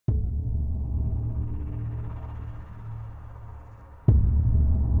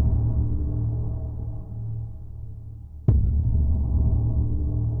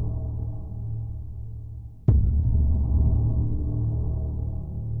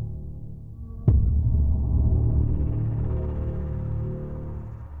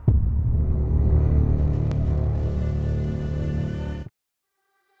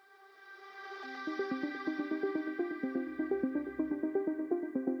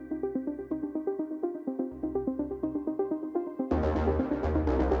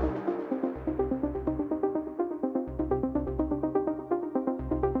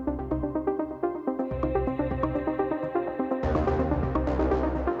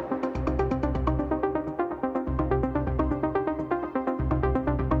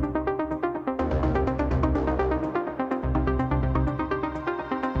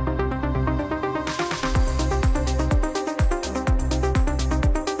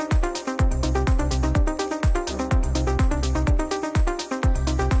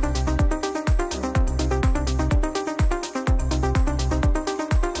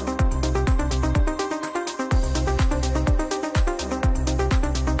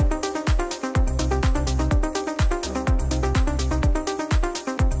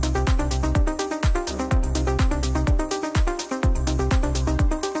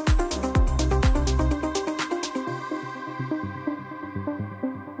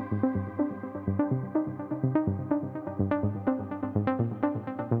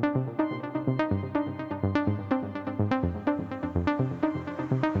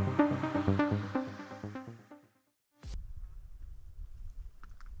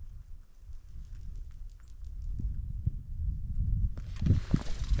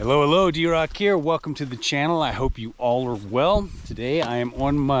Hello, D-Rock here. Welcome to the channel. I hope you all are well. Today I am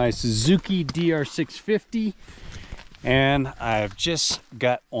on my Suzuki DR650 and I've just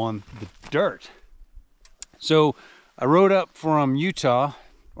got on the dirt. So I rode up from Utah,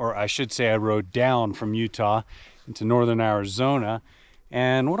 or I should say I rode down from Utah into northern Arizona.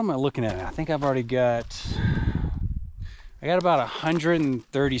 And what am I looking at? I think I've already got, about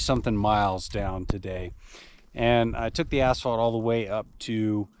 130 something miles down today. And I took the asphalt all the way up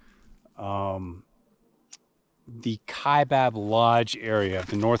to the Kaibab Lodge area of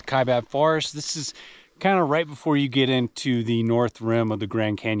the North Kaibab Forest. This is kind of right before you get into the north rim of the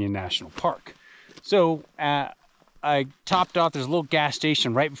Grand Canyon National Park. So I topped off, there's a little gas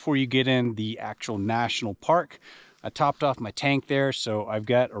station right before you get in the actual national park. I topped off my tank there, so I've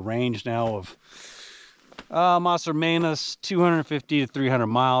got a range now of más o menos 250 to 300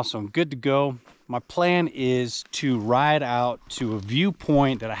 miles, so I'm good to go. My plan is to ride out to a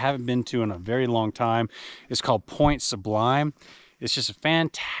viewpoint that I haven't been to in a very long time. It's called Point Sublime. It's just a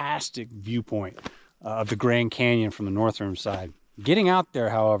fantastic viewpoint of the Grand Canyon from the north rim side. Getting out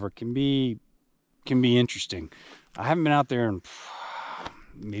there, however, can be interesting. I haven't been out there in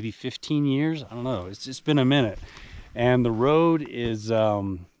maybe 15 years. I don't know. It's been a minute. And the road is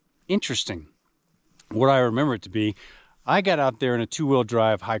interesting. What I remember it to be, I got out there in a two-wheel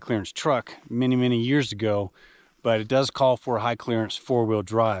drive high clearance truck many years ago, but it does call for a high clearance four-wheel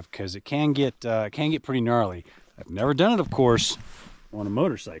drive because it can get pretty gnarly. I've never done it, of course, on a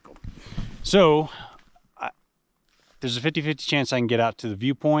motorcycle. So there's a 50-50 chance I can get out to the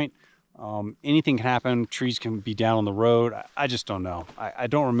viewpoint. Anything can happen. Trees can be down on the road. I just don't know. I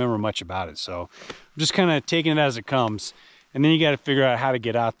don't remember much about it, so I'm just kind of taking it as it comes. And then you got to figure out how to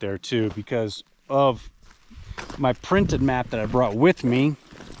get out there too, because of my printed map that I brought with me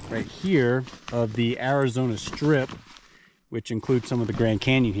right here of the Arizona Strip, which includes some of the Grand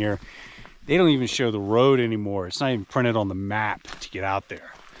Canyon here. They don't even show the road anymore. It's not even printed on the map to get out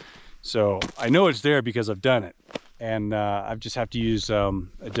there. So I know it's there because I've done it, and I just have to use a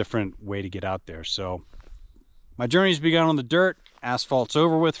different way to get out there. So my journey's begun on the dirt. Asphalt's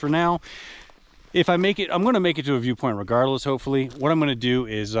over with for now. If I make it, I'm going to make it to a viewpoint regardless, hopefully. What I'm going to do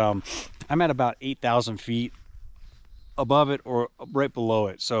is I'm at about 8,000 feet above it or right below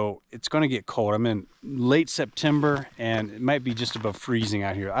it, so it's going to get cold. I'm in late September and it might be just above freezing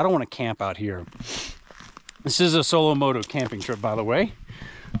out here. I don't want to camp out here. This is a solo moto camping trip, by the way.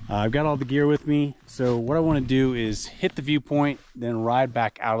 I've got all the gear with me, so what I want to do is hit the viewpoint, then ride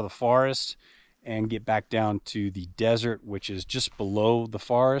back out of the forest and get back down to the desert, which is just below the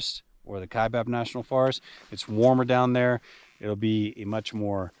forest, or the Kaibab National Forest. It's warmer down there. It'll be a much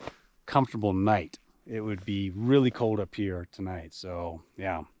more comfortable night. It would be really cold up here tonight, so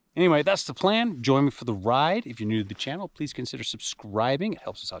yeah. Anyway, that's the plan. Join me for the ride. If you're new to the channel, please consider subscribing. It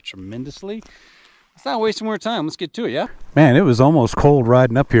helps us out tremendously. Let's not waste more time. Let's get to it, yeah? Man, it was almost cold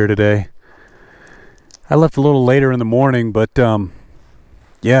riding up here today. I left a little later in the morning, but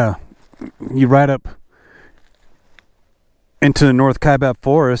yeah, you ride up into the North Kaibab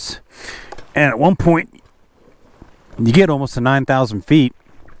Forest, and at one point you get almost to 9,000 feet.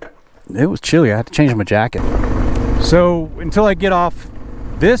 It was chilly. I had to change my jacket. So until I get off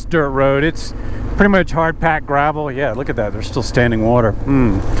this dirt road, it's pretty much hard packed gravel. Yeah, look at that. There's still standing water.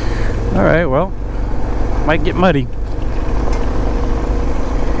 All right, well, might get muddy,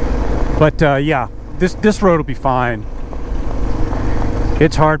 but yeah, this road will be fine.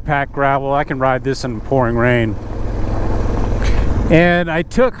 It's hard packed gravel. I can ride this in pouring rain. And I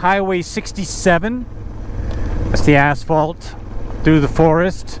took Highway 67, that's the asphalt, through the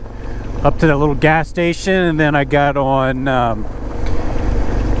forest up to that little gas station, and then I got on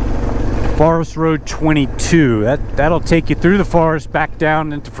Forest Road 22. That'll take you through the forest back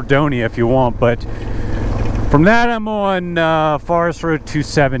down into Fredonia if you want, but from that I'm on Forest Road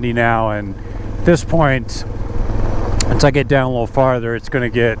 270 now, and at this point, once I get down a little farther, it's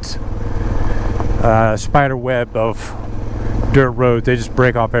going to get a spider web of dirt roads. They just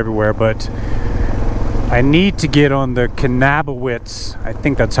break off everywhere, but I need to get on the Cannabowitz, I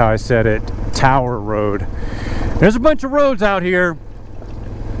think that's how I said it, Tower Road. There's a bunch of roads out here.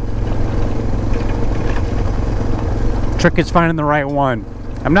 Trick is finding the right one.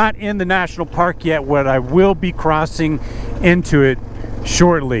 I'm not in the national park yet, but I will be crossing into it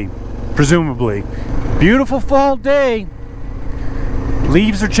shortly, presumably. Beautiful fall day.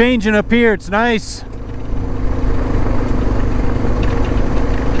 Leaves are changing up here. It's nice.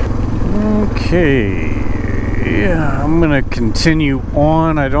 Okay, yeah, I'm gonna continue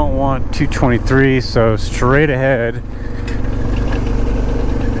on. I don't want 223, so straight ahead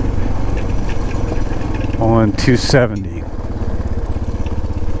on 270.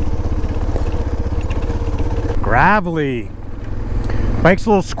 gravelly. Bike's a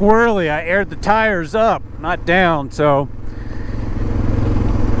little squirrely. I aired the tires up, not down, so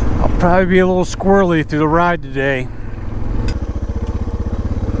I'll probably be a little squirrely through the ride today.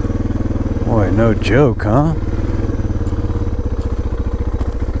 Boy, no joke, huh?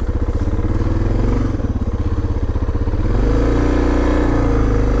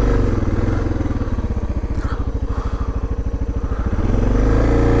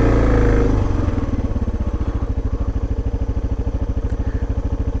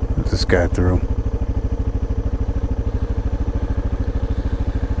 Put this guy through.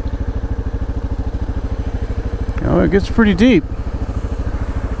 Oh, it gets pretty deep.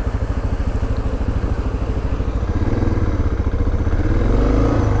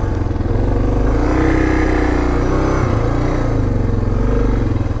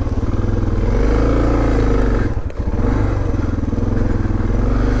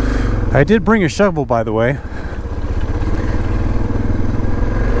 I did bring a shovel, by the way.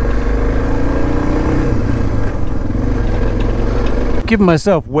 Giving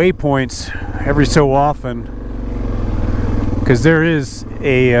myself waypoints every so often, because there is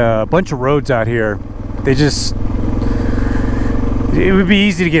a bunch of roads out here. It would be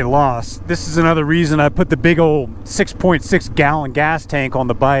easy to get lost. This is another reason I put the big old 6.6 gallon gas tank on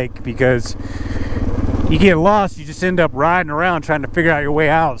the bike, because you get lost, you just end up riding around trying to figure out your way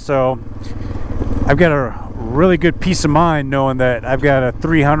out. So I've got a really good peace of mind knowing that I've got a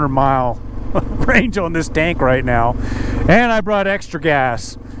 300-mile range on this tank right now, and I brought extra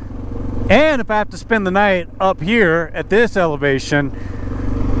gas. And if I have to spend the night up here at this elevation,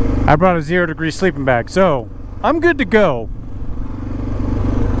 I brought a 0-degree sleeping bag, so I'm good to go.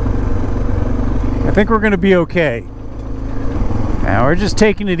 I think we're gonna be okay. Now we're just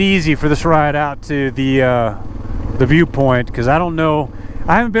taking it easy for this ride out to the viewpoint, because I don't know,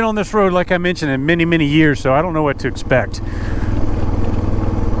 I haven't been on this road, like I mentioned, in many years, so I don't know what to expect.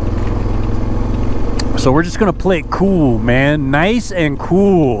 So we're just gonna play it cool, man. Nice and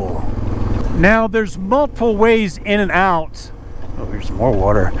cool. Now there's multiple ways in and out. Oh, here's some more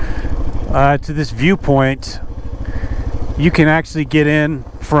water. To this viewpoint. You can actually get in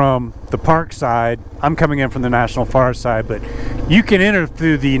from the park side. I'm coming in from the National Forest side, but you can enter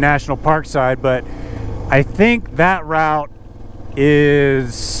through the National Park side, but I think that route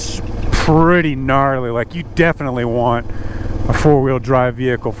is pretty gnarly. Like, you definitely want a four-wheel drive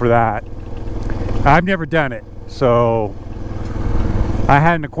vehicle for that. I've never done it, so I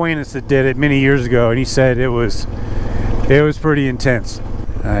had an acquaintance that did it many years ago, and he said it was pretty intense.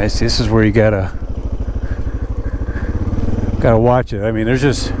 Alright, so this is where you gotta watch it. I mean,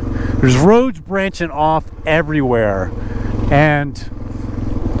 there's roads branching off everywhere, and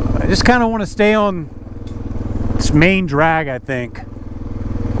I just kind of want to stay on this main drag, I think.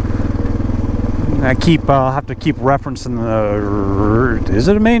 I'll have to keep referencing the, is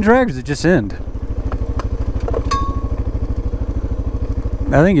it a main drag or does it just end?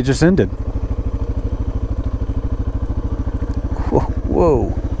 I think it just ended.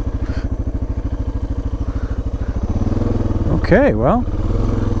 Whoa. Okay, well.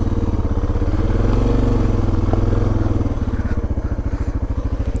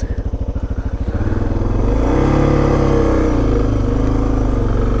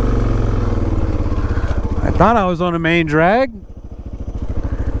 I thought I was on a main drag.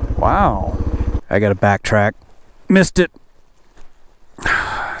 Wow. I gotta backtrack. Missed it.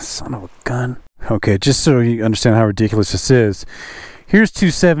 Son of a gun. Okay, just so you understand how ridiculous this is. Here's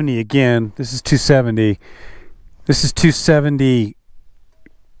 270 again. This is 270. This is 270J.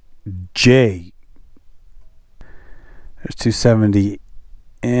 There's 270N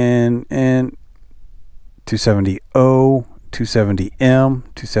and 270O, 270M,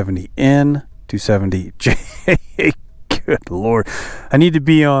 270N, 270J. Good Lord. I need to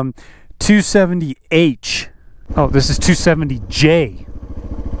be on 270H. Oh, this is 270J.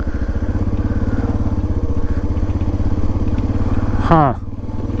 Huh.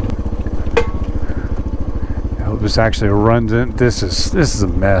 I hope this actually runs in. This is a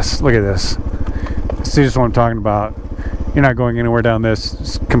mess. Look at this. See, this is what I'm talking about. You're not going anywhere down this.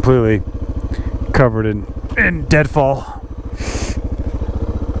 It's completely covered in deadfall. That's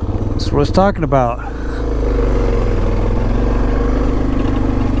what I was talking about.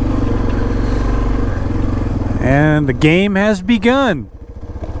 And the game has begun.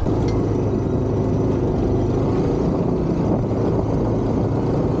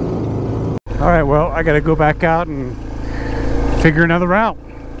 Alright, well, I gotta go back out and figure another route,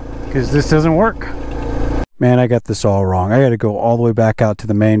 because this doesn't work. Man, I got this all wrong. I gotta go all the way back out to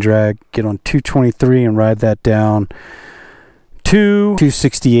the main drag, get on 223 and ride that down to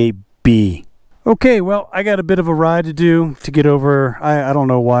 268B. Okay, well, I got a bit of a ride to do to get over. I don't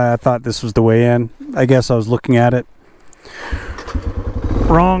know why I thought this was the way in. I guess I was looking at it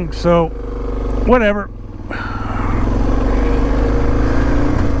wrong, so whatever.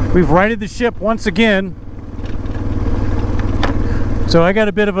 We've righted the ship once again. So I got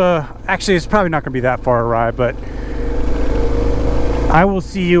a bit of a, actually it's probably not going to be that far a ride, but I will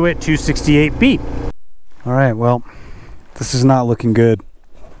see you at 268B. All right, well, this is not looking good.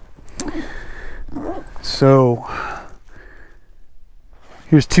 So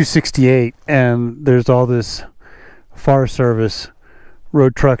here's 268, and there's all this Forest Service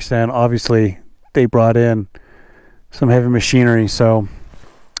road trucks, and obviously they brought in some heavy machinery, so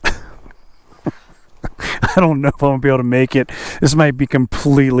I don't know if I'm gonna be able to make it. This might be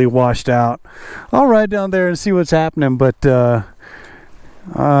completely washed out. I'll ride down there and see what's happening, but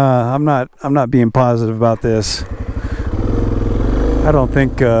I'm not being positive about this. I don't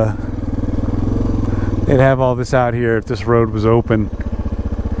think they'd have all this out here if this road was open.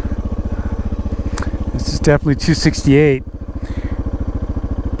 This is definitely 268.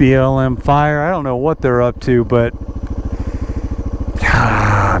 BLM Fire. I don't know what they're up to, but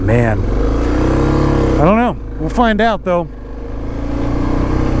man, I don't know. We'll find out though.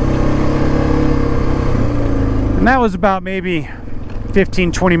 And that was about maybe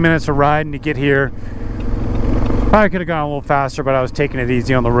 15-20 minutes of riding to get here. Probably could have gone a little faster, but I was taking it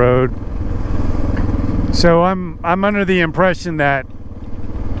easy on the road. So I'm under the impression that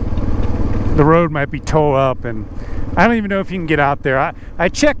the road might be towed up, and I don't even know if you can get out there. I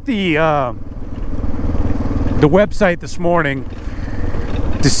checked the website this morning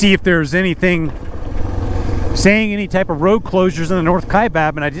to see if there's anything saying any type of road closures in the North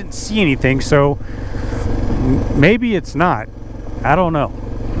Kaibab, and I didn't see anything, so maybe it's not. I don't know.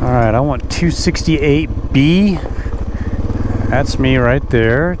 All right, I want 268B. That's me right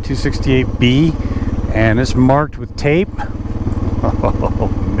there, 268B, and it's marked with tape. Oh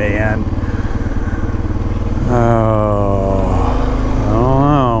man. Oh, I don't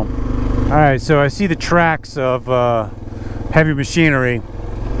know. All right, so I see the tracks of heavy machinery.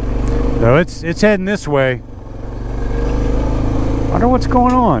 So it's heading this way. Wonder what's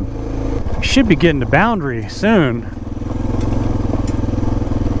going on. We should be getting to Boundary soon.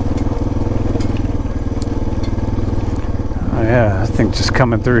 Oh yeah, I think just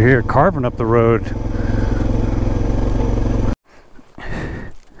coming through here, carving up the road.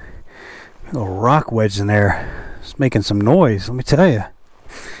 Little rock wedge in there. It's making some noise, let me tell you.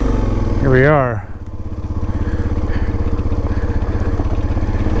 Here we are.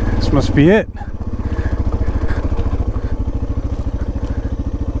 This must be it.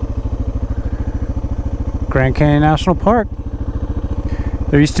 Grand Canyon National Park.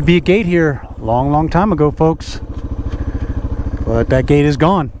 There used to be a gate here a long time ago, folks. But that gate is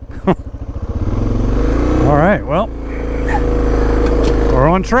gone. All right, well, we're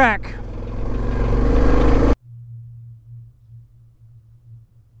on track.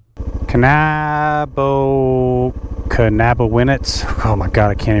 Cannabowinets. Oh my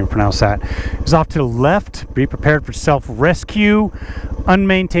god, I can't even pronounce that. It's off to the left. Be prepared for self-rescue.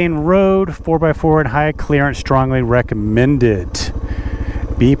 Unmaintained road, 4x4 and high clearance, strongly recommended.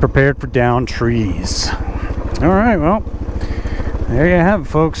 Be prepared for downed trees. Alright, well, there you have it,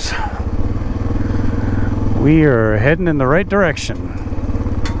 folks. We are heading in the right direction.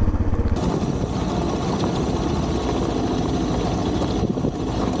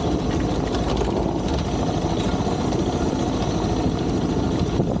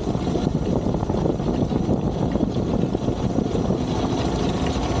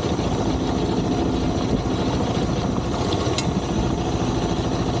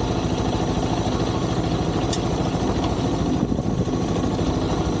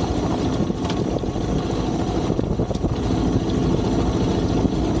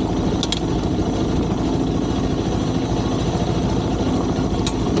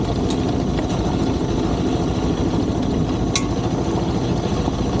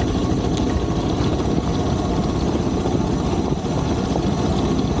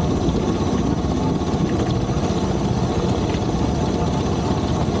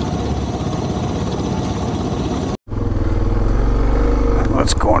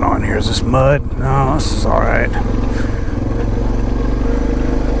 What's going on here? Is this mud? No, this is alright.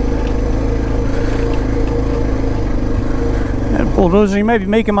 That bulldozer, you might be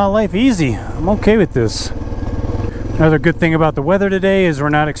making my life easy. I'm okay with this. Another good thing about the weather today is we're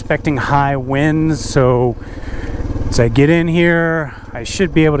not expecting high winds, so as I get in here, I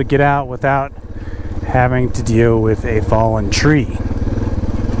should be able to get out without having to deal with a fallen tree.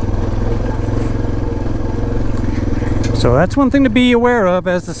 So that's one thing to be aware of,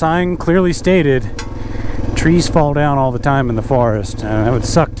 as the sign clearly stated. Trees fall down all the time in the forest. And it would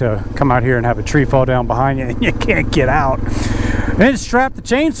suck to come out here and have a tree fall down behind you and you can't get out. I didn't strap the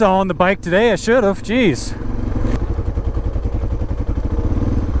chainsaw on the bike today. I should have. Jeez.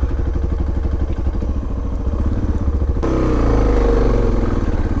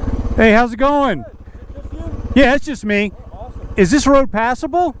 Hey, how's it going? Just you? Yeah, it's just me. Oh, awesome. Is this road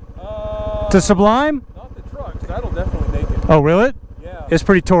passable to Sublime? Not the trucks. That'll definitely make it. Oh, will it? Yeah. It's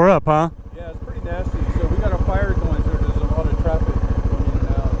pretty tore up, huh? Yeah, it's pretty nasty. So we got a fire going through. There's a lot of traffic going in and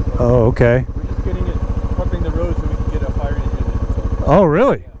out. So Oh, okay. we're just getting it, prepping the road so we can get a fire engine in. So, Oh,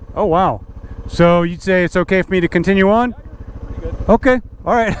 really? yeah. Oh, wow. So you'd say it's okay for me to continue on? Yeah, pretty good. Okay.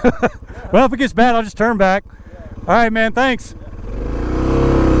 All right. Well, if it gets bad, I'll just turn back. Yeah. All right, man. Thanks.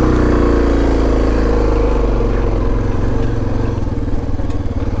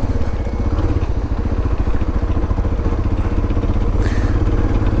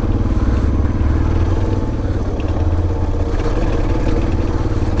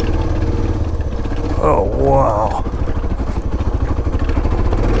 Oh, wow.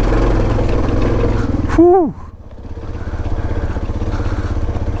 Whew.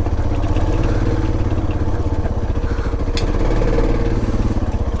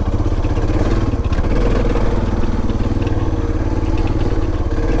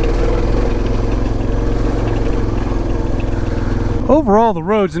 Overall, the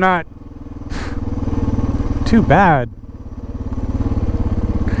road's not too bad.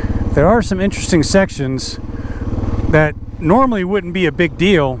 There are some interesting sections that normally wouldn't be a big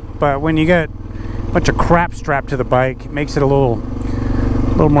deal, but when you get a bunch of crap strapped to the bike, it makes it a little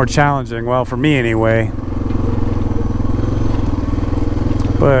more challenging. Well, for me anyway.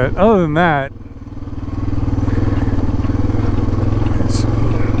 But other than that,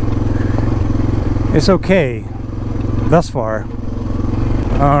 it's okay thus far.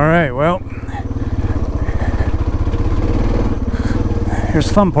 All right, well, here's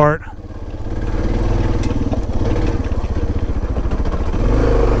the fun part.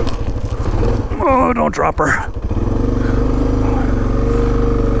 Oh, don't drop her.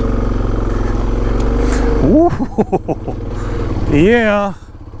 Ooh, yeah,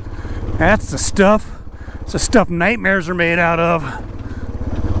 that's the stuff. It's the stuff nightmares are made out of.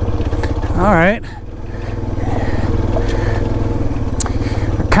 All right.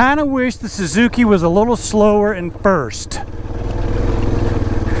 I kind of wish the Suzuki was a little slower in first.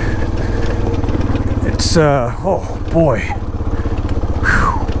 It's, oh boy.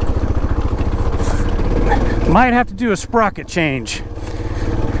 Whew. Might have to do a sprocket change.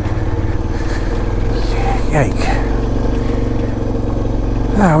 Yike.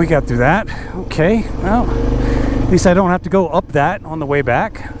 Ah, we got through that. Okay, well, at least I don't have to go up that on the way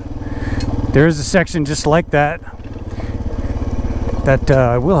back. There is a section just like that that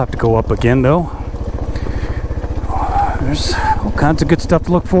I will have to go up again, though. There's all kinds of good stuff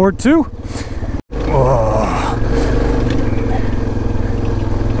to look forward to. Oh.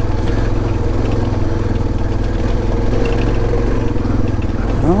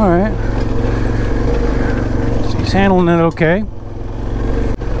 All right. So he's handling it okay.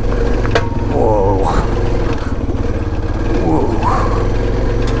 Whoa. Whoa.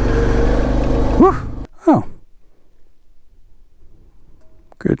 Whew. Oh.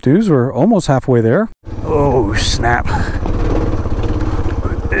 Good news, we're almost halfway there. Oh, snap.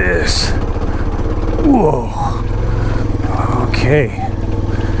 Look at this. Whoa. Okay.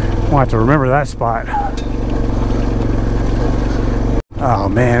 We'll have to remember that spot. Oh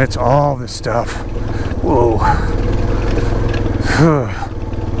man, it's all this stuff. Whoa.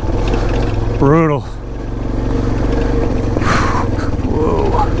 Brutal.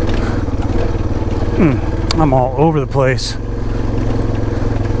 Whoa. I'm all over the place.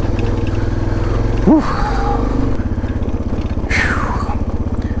 Whew.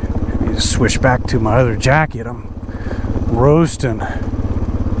 I need to switch back to my other jacket. I'm roasting.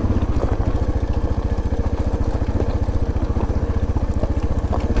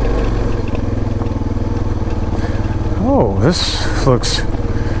 Oh, this looks...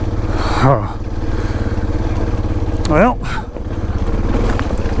 well...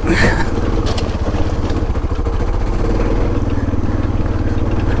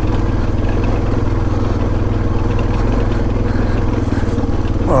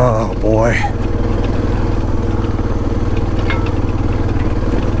 oh, boy.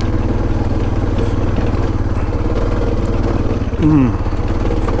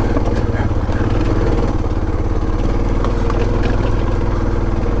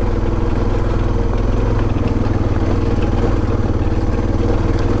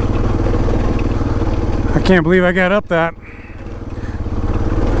 I Can't believe I got up that.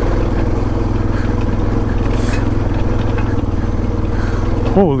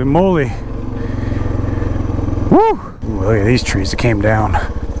 Holy moly. Woo! Look at these trees that came down.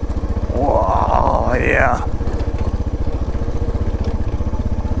 Whoa, yeah.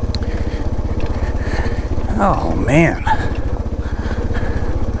 Oh man.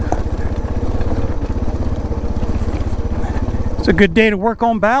 It's a good day to work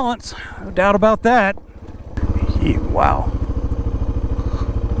on balance. No doubt about that. Wow.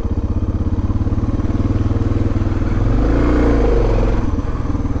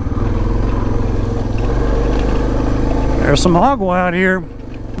 There's some hoggle out here.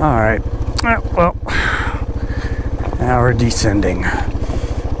 All right. Well, now we're descending.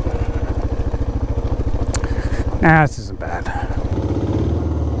 Nah, this isn't bad.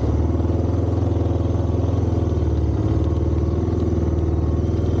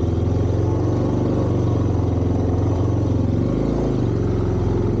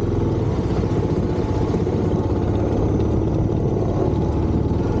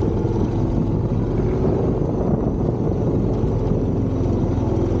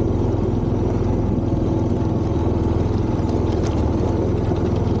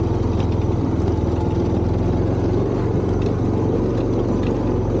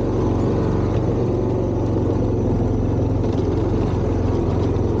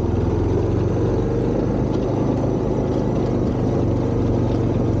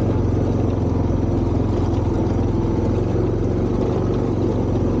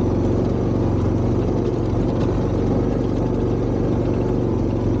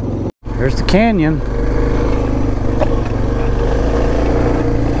 There's the canyon.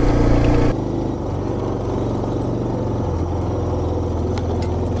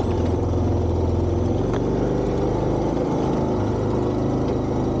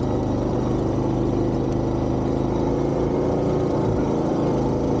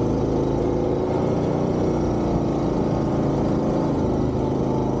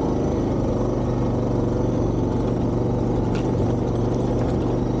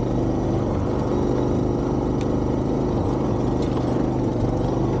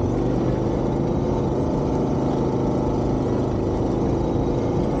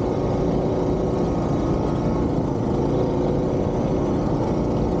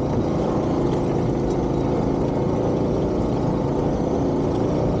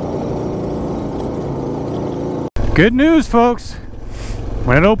 Good news, folks.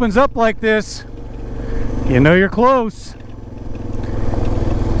 When it opens up like this, you know you're close.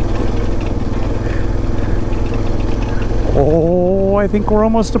 Oh, I think we're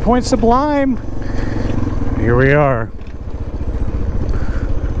almost to Point Sublime. Here we are.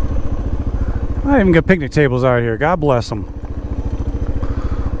 I even got picnic tables out here. God bless them.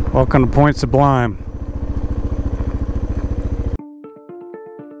 Welcome to Point Sublime.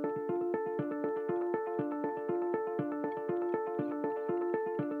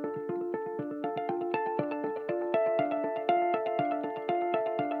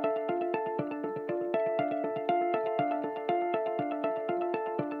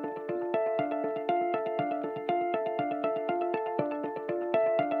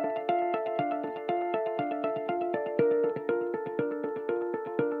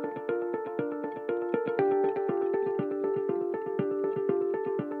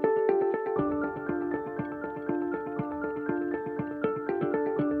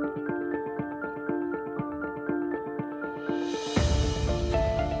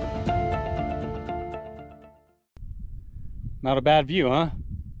 Not a bad view, huh?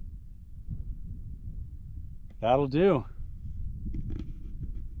 That'll do.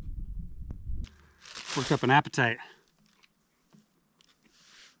 Worked up an appetite.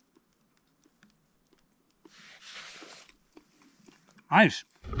 Nice.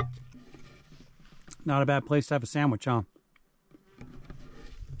 Not a bad place to have a sandwich, huh?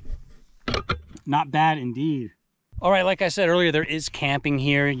 Not bad indeed. All right, like I said earlier, there is camping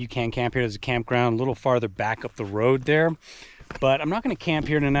here. You can camp here. There's a campground a little farther back up the road there. But I'm not going to camp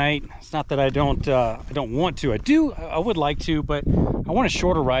here tonight. It's not that I don't want to. I would like to, but I want a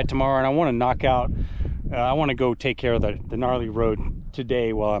shorter ride tomorrow, and I want to knock out. I want to go take care of the gnarly road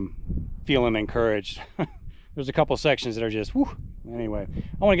today while I'm feeling encouraged. There's a couple sections that are just whew. Anyway,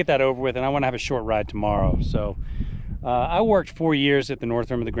 I want to get that over with, and I want to have a short ride tomorrow. So I worked 4 years at the north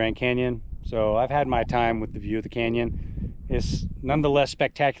rim of the Grand Canyon, so I've had my time with the view of the canyon. It's nonetheless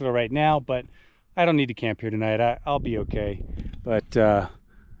spectacular right now, but I don't need to camp here tonight. I'll be okay. But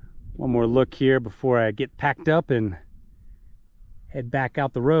one more look here before I get packed up and head back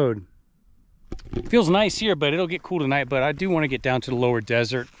out the road. It feels nice here, but it'll get cool tonight. But I do want to get down to the lower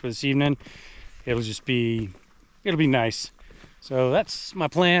desert for this evening. it'll be nice. So that's my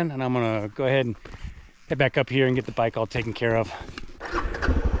plan, and I'm gonna go ahead and head back up here and get the bike all taken care of.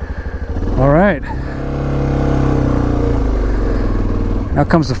 All right, now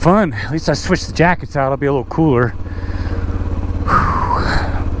comes the fun. At least I switched the jackets out, I'll be a little cooler. Whew.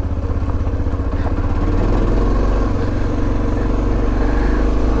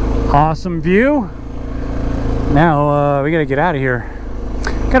 Awesome view. Now we gotta get out of here.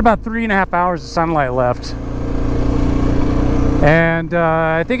 Got about 3.5 hours of sunlight left. And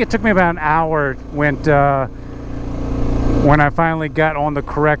I think it took me about an hour when I finally got on the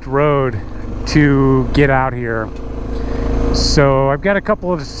correct road to get out here. So I've got a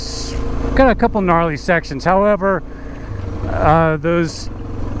couple gnarly sections. However,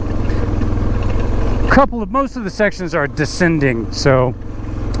 most of the sections are descending, so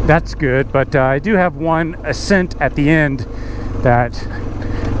that's good. But I do have one ascent at the end that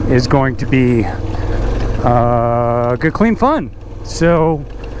is going to be good, clean fun. So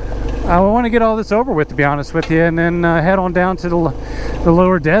I want to get all this over with, to be honest with you, and then head on down to the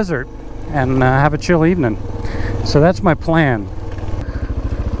lower desert and have a chill evening. So that's my plan.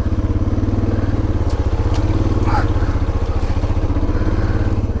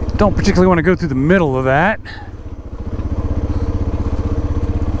 Don't particularly want to go through the middle of that.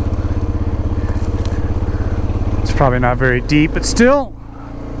 It's probably not very deep, but still,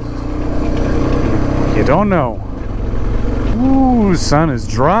 you don't know. Ooh, sun is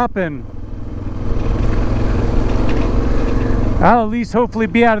dropping. I'll at least hopefully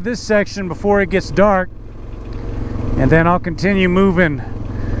be out of this section before it gets dark, and then I'll continue moving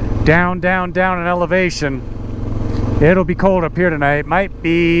down in elevation. It'll be cold up here tonight. Might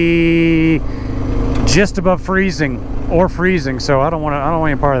be just above freezing or freezing, so I don't want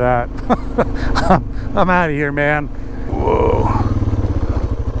any part of that. I'm out of here, man. Whoa.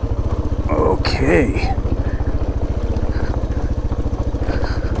 Okay.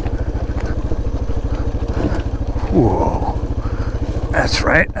 Whoa. That's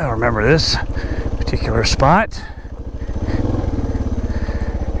right. I remember this particular spot.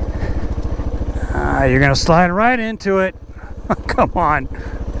 You're gonna slide right into it. Come on.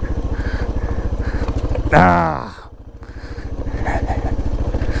 Ah.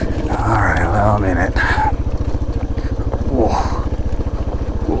 All right. Well, I'm in it. Whoa.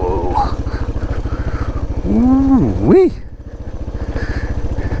 Whoa. Ooh-wee.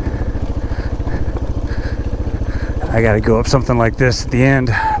 I gotta go up something like this at the end.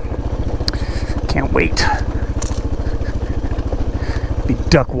 Can't wait. Be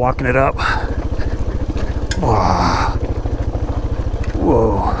duck walking it up. Whoa.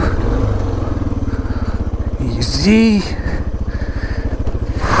 Whoa. Easy.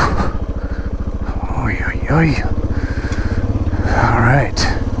 Oy, oy, oy. All right.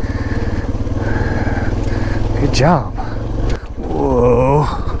 Good job. Whoa.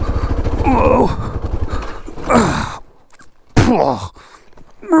 Whoa.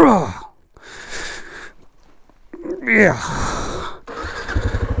 Yeah.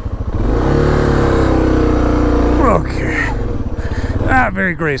 Okay. Not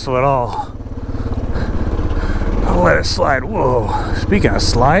very graceful at all. I'll let it slide. Whoa. Speaking of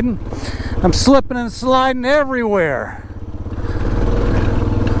sliding, I'm slipping and sliding everywhere.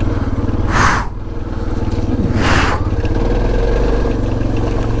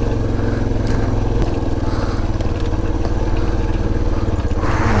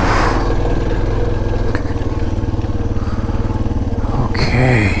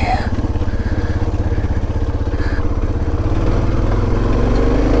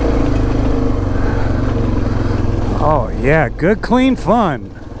 Oh yeah, good clean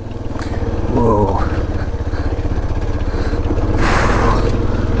fun. Whoa.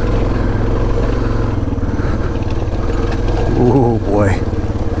 Oh boy.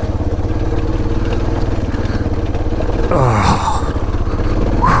 Oh.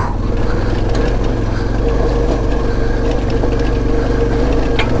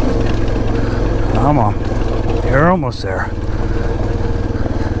 Come on. You're almost there.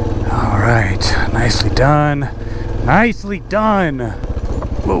 All right. Nicely done. Nicely done.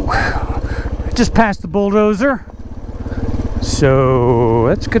 Whoa. I just passed the bulldozer, so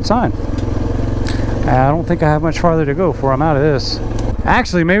that's a good sign. I don't think I have much farther to go before I'm out of this.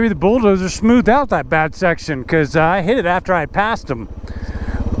 Actually, maybe the bulldozer smoothed out that bad section, because I hit it after I passed him.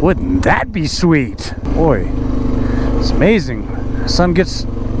 Wouldn't that be sweet? Boy, it's amazing. The sun gets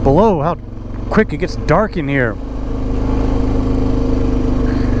below how quick it gets dark in here.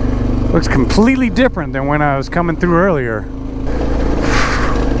 Looks completely different than when I was coming through earlier.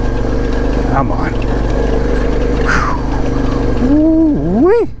 Come on.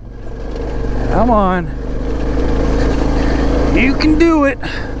 Woo-wee. Come on. You can do it.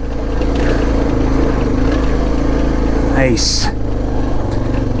 Nice.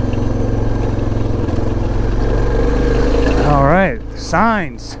 All right,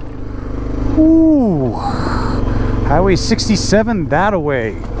 signs. Ooh, Highway 67 that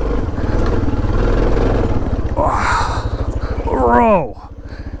away. Bro,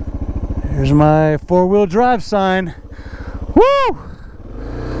 here's my four-wheel drive sign. Woo!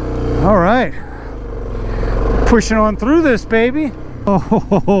 All right, pushing on through this, baby.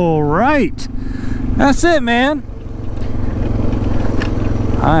 All right, that's it, man.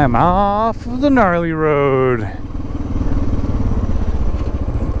 I'm off of the gnarly road.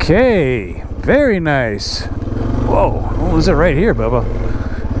 Okay, very nice. Whoa, what was it right here, Bubba?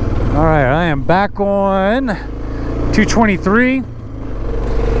 All right, I am back on 223,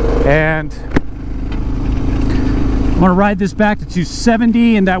 and I'm gonna ride this back to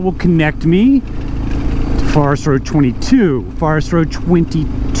 270, and that will connect me to Forest Road 22. Forest Road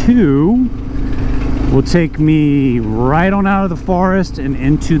 22 will take me right on out of the forest and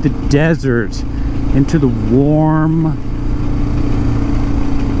into the desert, into the warm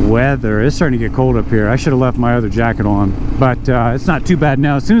weather. It's starting to get cold up here. I should have left my other jacket on, but it's not too bad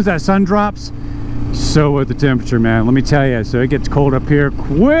now. As soon as that sun drops, so with the temperature, man, let me tell you. So it gets cold up here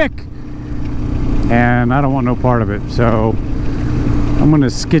quick, and I don't want no part of it. So I'm gonna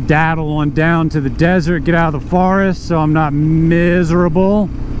skedaddle on down to the desert, get out of the forest so I'm not miserable.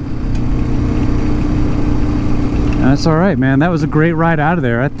 That's all right, man. That was a great ride out of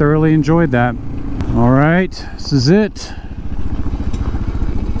there. I thoroughly enjoyed that. All right, this is it.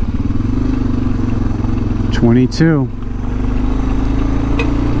 22.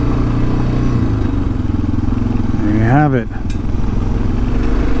 There you have it.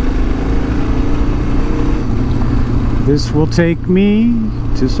 This will take me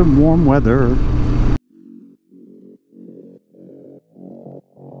to some warm weather.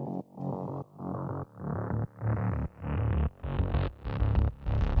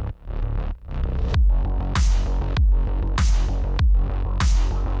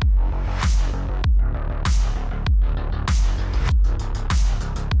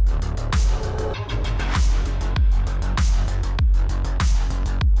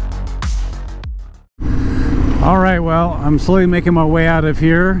 All right, well, I'm slowly making my way out of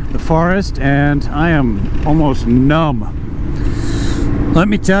here, the forest, and I am almost numb. Let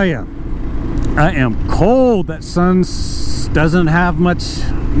me tell you, I am cold. That sun doesn't have much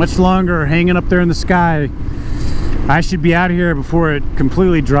longer hanging up there in the sky. I should be out of here before it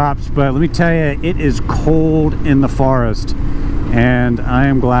completely drops, but let me tell you, it is cold in the forest, and I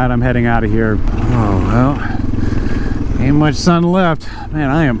am glad I'm heading out of here. Oh, well, ain't much sun left. Man,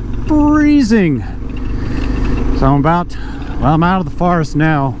 I am freezing. So I'm I'm out of the forest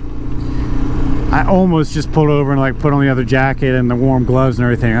now. I almost just pulled over and like put on the other jacket and the warm gloves and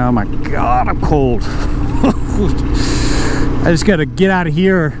everything. Oh my God, I'm cold. I just gotta get out of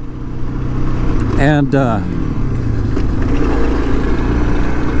here and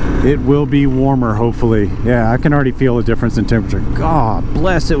it will be warmer, hopefully. Yeah, I can already feel a difference in temperature. God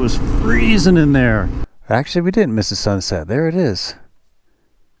bless, it was freezing in there. Actually, we didn't miss the sunset. There it is.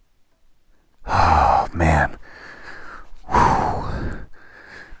 Oh man.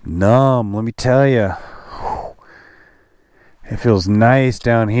 Numb, let me tell you. It feels nice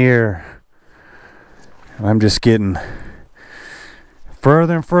down here. I'm just getting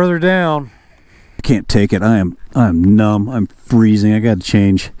further and further down. I can't take it. I'm numb. I'm freezing. I got to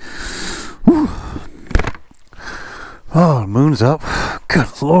change. Whew. Oh, the moon's up.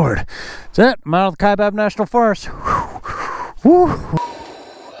 Good Lord. That's it. I'm out of the Kaibab National Forest. Whew.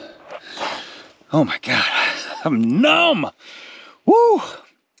 Oh my God. I'm numb. Woo!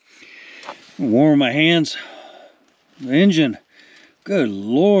 Warm my hands. The engine. Good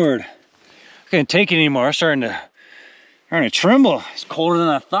Lord. I can't take it anymore. I'm starting to tremble. It's colder than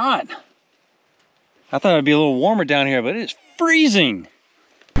I thought. I thought it'd be a little warmer down here, but it is freezing.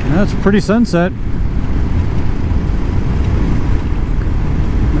 That's a pretty sunset.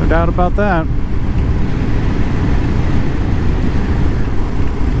 No doubt about that.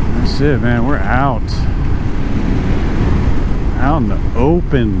 That's it, man. We're out in the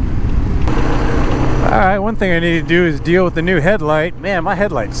open. All right, one thing I need to do is deal with the new headlight. Man, my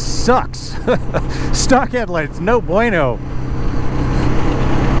headlight sucks. Stock headlights, no bueno.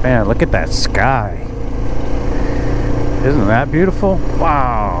 Man, look at that sky. Isn't that beautiful?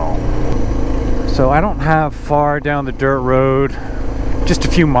 Wow. So I don't have far down the dirt road, just a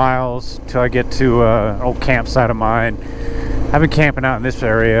few miles till I get to an old campsite of mine. I've been camping out in this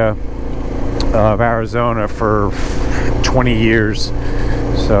area of Arizona for 20 years,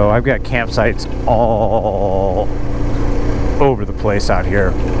 So I've got campsites all over the place out here.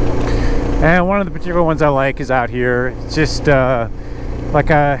 And one of the particular ones I like is out here. It's just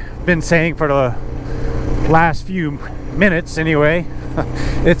like I've been saying for the last few minutes anyway,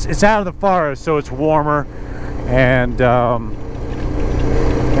 it's out of the forest, so it's warmer, and you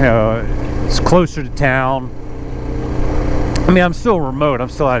know, it's closer to town. I mean, I'm still remote, I'm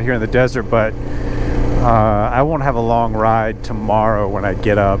still out here in the desert, but I won't have a long ride tomorrow when I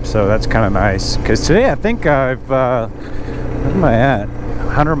get up, so that's kind of nice. Because today I think I've what am I at,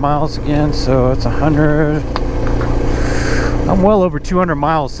 100 miles again, so it's 100, I'm well over 200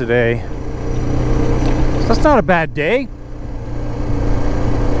 miles today, so that's not a bad day.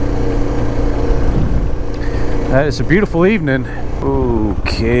 It's a beautiful evening.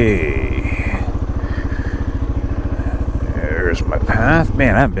 Okay, there's my path.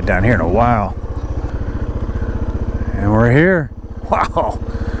 Man, I haven't been down here in a while, and we're here. Wow,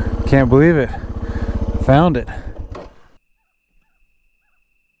 can't believe it, found it. I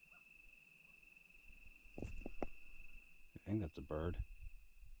think that's a bird.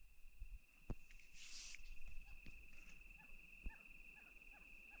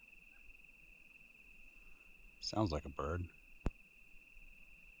 Sounds like a bird.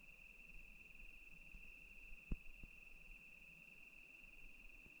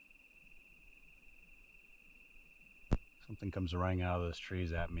 Something comes running out of those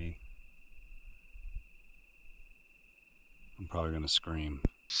trees at me. I'm probably gonna scream.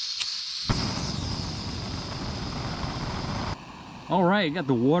 All right, got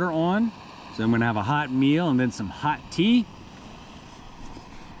the water on, so I'm gonna have a hot meal and then some hot tea.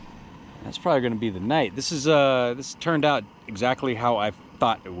 That's probably gonna be the night. This turned out exactly how I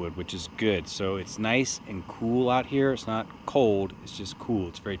thought it would, which is good. So it's nice and cool out here. It's not cold, it's just cool.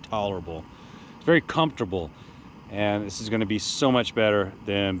 It's very tolerable. It's very comfortable. And this is gonna be so much better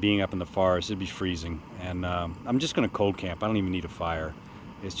than being up in the forest. It'd be freezing. And I'm just gonna cold camp. I don't even need a fire.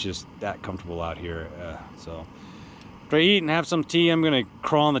 It's just that comfortable out here. So after I eat and have some tea, I'm gonna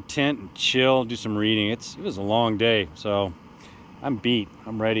crawl in the tent and chill, do some reading. It was a long day, so I'm beat.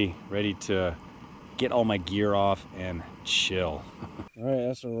 I'm ready to get all my gear off and chill. All right,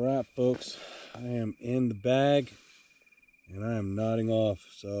 that's a wrap, folks. I am in the bag and I am nodding off.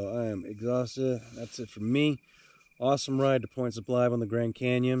 So I am exhausted. That's it for me. Awesome ride to Point Sublime on the Grand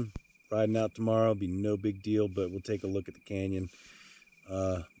Canyon. Riding out tomorrow will be no big deal, but we'll take a look at the canyon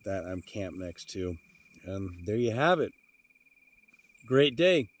that I'm camped next to. And there you have it. Great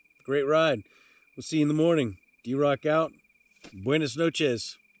day, great ride. We'll see you in the morning. D-Rock out. Buenas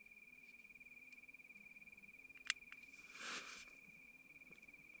noches.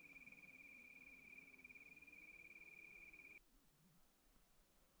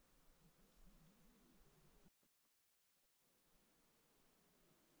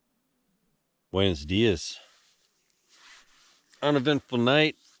 Buenos dias. Uneventful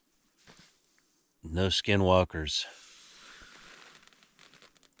night. No skinwalkers.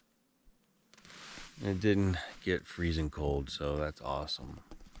 It didn't get freezing cold, so that's awesome.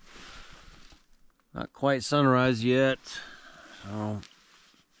 Not quite sunrise yet, so I'm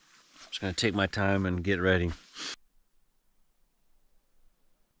just gonna take my time and get ready.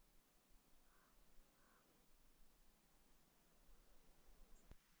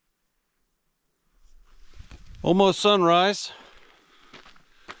 Almost sunrise.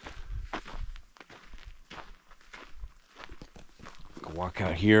 Go walk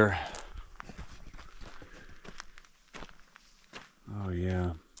out here. Oh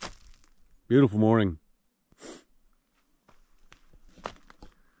yeah, beautiful morning.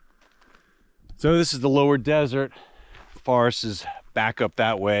 So this is the lower desert. Forest is back up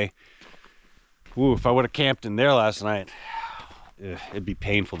that way. Ooh, if I would have camped in there last night, it'd be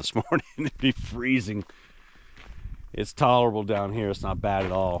painful this morning. It'd be freezing. It's tolerable down here. It's not bad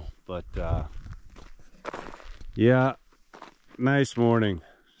at all, but yeah, nice morning.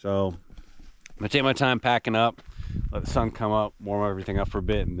 So I'm gonna take my time packing up, let the sun come up, warm everything up for a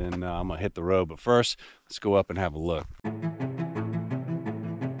bit, and then I'm gonna hit the road. But first, let's go up and have a look.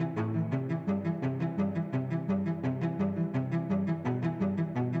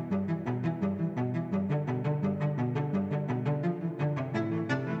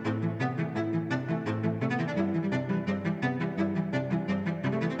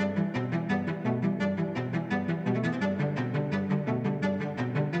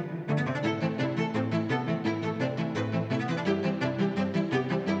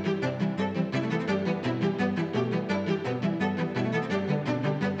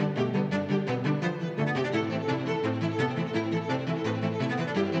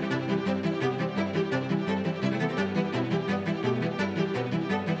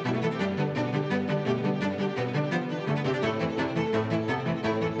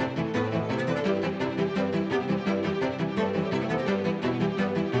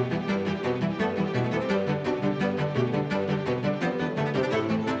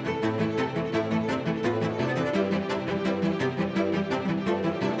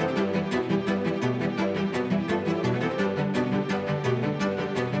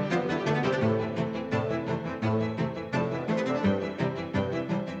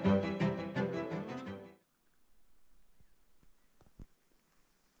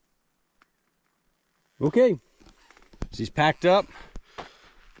 Okay, she's packed up.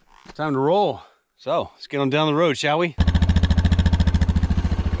 Time to roll. So let's get on down the road, shall we?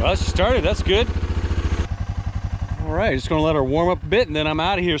 Well, she started. That's good. All right, just gonna let her warm up a bit and then I'm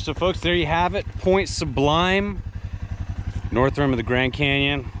out of here. So folks, there you have it. Point Sublime, north rim of the Grand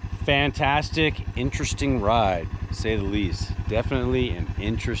Canyon. Fantastic, interesting ride, to say the least. Definitely an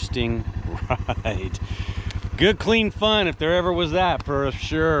interesting ride. Good, clean fun, if there ever was that, for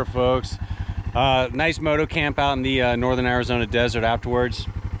sure, folks. Nice moto camp out in the northern Arizona desert afterwards.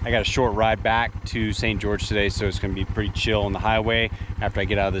 I got a short ride back to St. George today, so it's gonna be pretty chill on the highway after I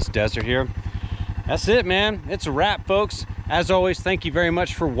get out of this desert here. That's it, man. It's a wrap, folks. As always, thank you very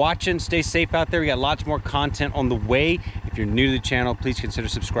much for watching. Stay safe out there. We got lots more content on the way. If you're new to the channel, please consider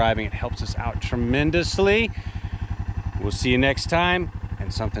subscribing. It helps us out tremendously. We'll see you next time,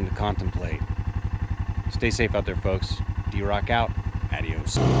 and something to contemplate. Stay safe out there, folks. D-Rock out.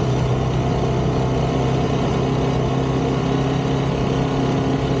 Adios.